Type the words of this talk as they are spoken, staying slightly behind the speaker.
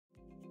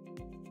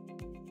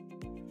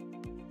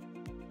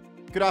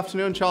Good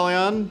afternoon,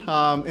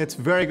 Chalayan. It's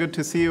very good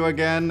to see you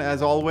again,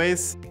 as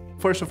always.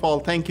 First of all,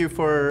 thank you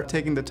for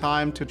taking the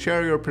time to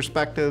share your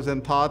perspectives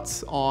and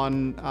thoughts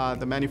on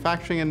the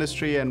manufacturing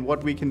industry and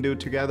what we can do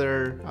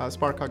together,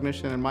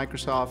 SparkCognition and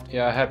Microsoft.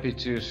 Yeah, happy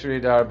to,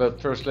 Sridhar. But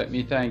first, let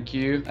me thank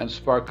you and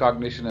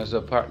SparkCognition as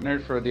a partner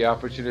for the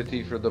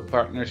opportunity, for the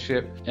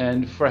partnership,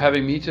 and for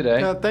having me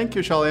today. Thank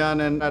you,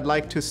 Chalayan. And I'd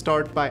like to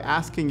start by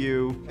asking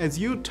you, as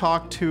you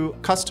talk to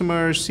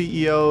customers,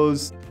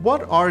 CEOs,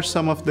 what are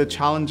some of the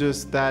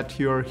challenges that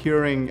you're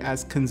hearing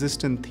as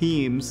consistent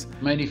themes?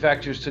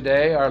 Manufacturers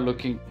today are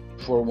looking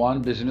for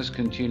one, business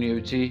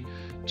continuity,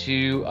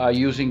 two,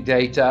 using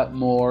data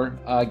more,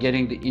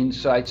 getting the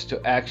insights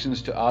to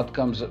actions to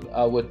outcomes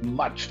with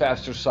much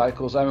faster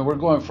cycles. I mean, we're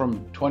going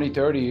from 20,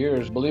 30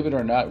 years, believe it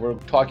or not, we're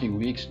talking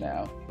weeks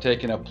now.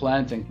 Taking a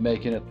plant and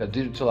making it a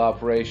digital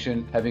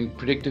operation, having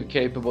predictive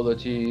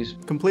capabilities.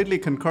 Completely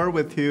concur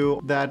with you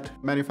that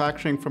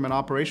manufacturing from an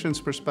operations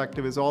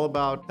perspective is all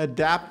about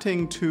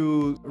adapting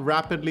to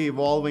rapidly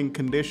evolving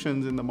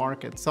conditions in the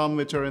market, some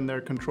which are in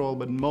their control,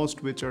 but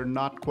most which are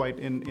not quite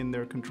in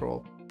their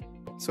control.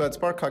 So at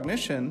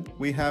SparkCognition,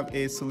 we have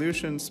a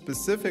solution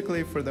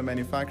specifically for the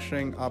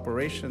manufacturing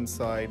operations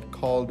side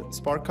called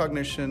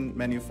SparkCognition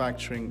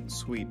Manufacturing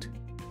Suite.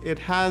 It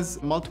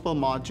has multiple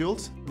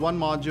modules. One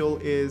module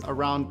is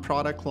around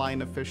product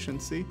line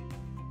efficiency.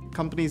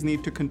 Companies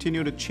need to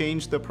continue to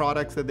change the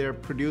products that they're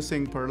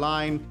producing per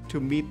line to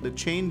meet the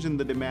change in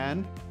the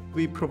demand.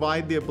 We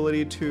provide the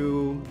ability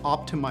to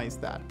optimize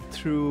that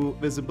through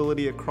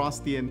visibility across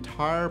the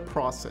entire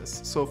process.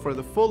 So for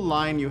the full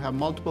line, you have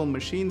multiple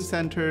machine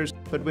centers,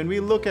 but when we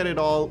look at it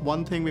all,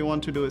 one thing we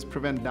want to do is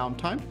prevent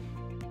downtime.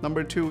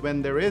 Number two,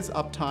 when there is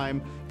uptime,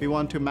 we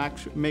want to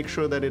make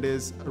sure that it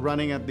is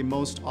running at the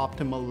most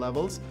optimal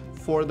levels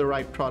for the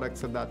right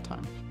products at that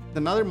time.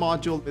 Another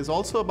module is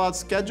also about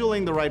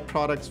scheduling the right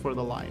products for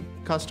the line.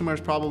 Customers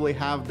probably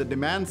have the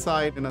demand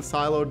side in a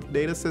siloed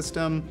data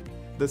system.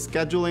 The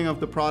scheduling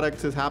of the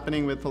products is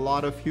happening with a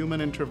lot of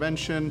human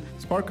intervention.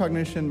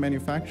 SparkCognition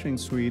Manufacturing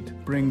Suite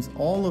brings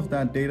all of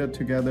that data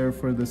together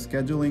for the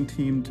scheduling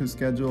team to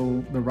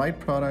schedule the right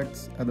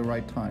products at the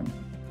right time.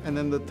 And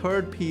then the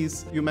third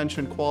piece, you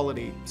mentioned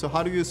quality. So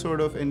how do you sort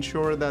of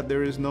ensure that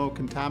there is no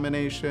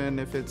contamination?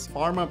 If it's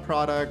pharma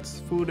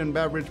products, food and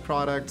beverage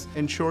products,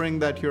 ensuring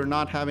that you're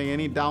not having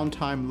any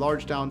downtime,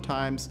 large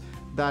downtimes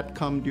that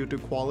come due to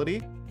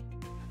quality.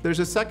 There's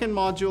a second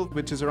module,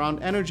 which is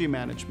around energy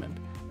management.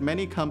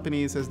 Many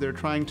companies, as they're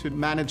trying to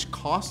manage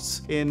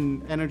costs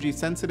in energy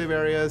sensitive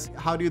areas,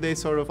 how do they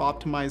sort of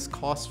optimize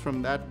costs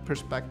from that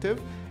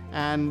perspective?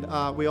 And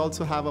we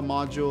also have a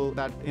module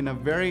that in a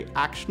very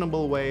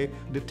actionable way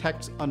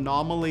detects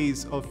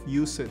anomalies of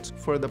usage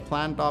for the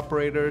plant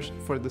operators,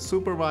 for the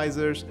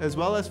supervisors, as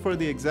well as for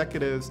the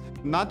executives,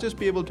 not just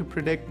be able to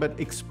predict, but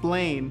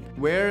explain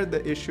where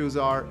the issues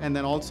are and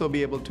then also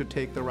be able to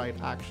take the right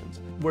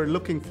actions. We're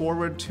looking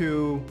forward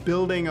to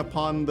building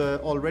upon the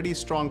already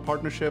strong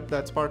partnership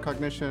that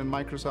SparkCognition and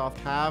Microsoft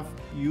have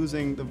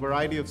using the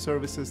variety of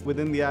services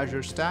within the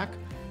Azure stack.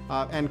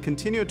 And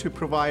continue to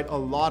provide a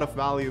lot of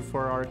value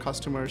for our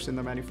customers in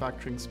the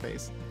manufacturing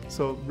space.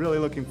 So really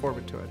looking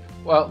forward to it.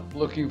 Well,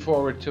 looking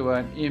forward to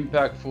an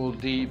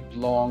impactful, deep,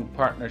 long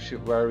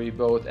partnership where we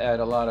both add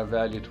a lot of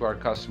value to our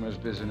customers'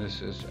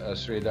 businesses,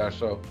 Sridhar.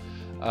 So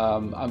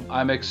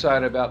I'm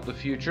excited about the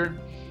future.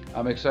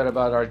 I'm excited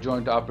about our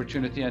joint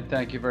opportunity, and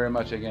thank you very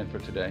much again for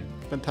today.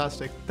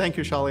 Fantastic. Thank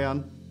you,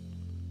 Chalayan.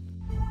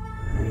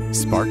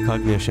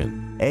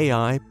 SparkCognition,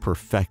 AI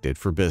perfected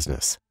for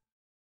business.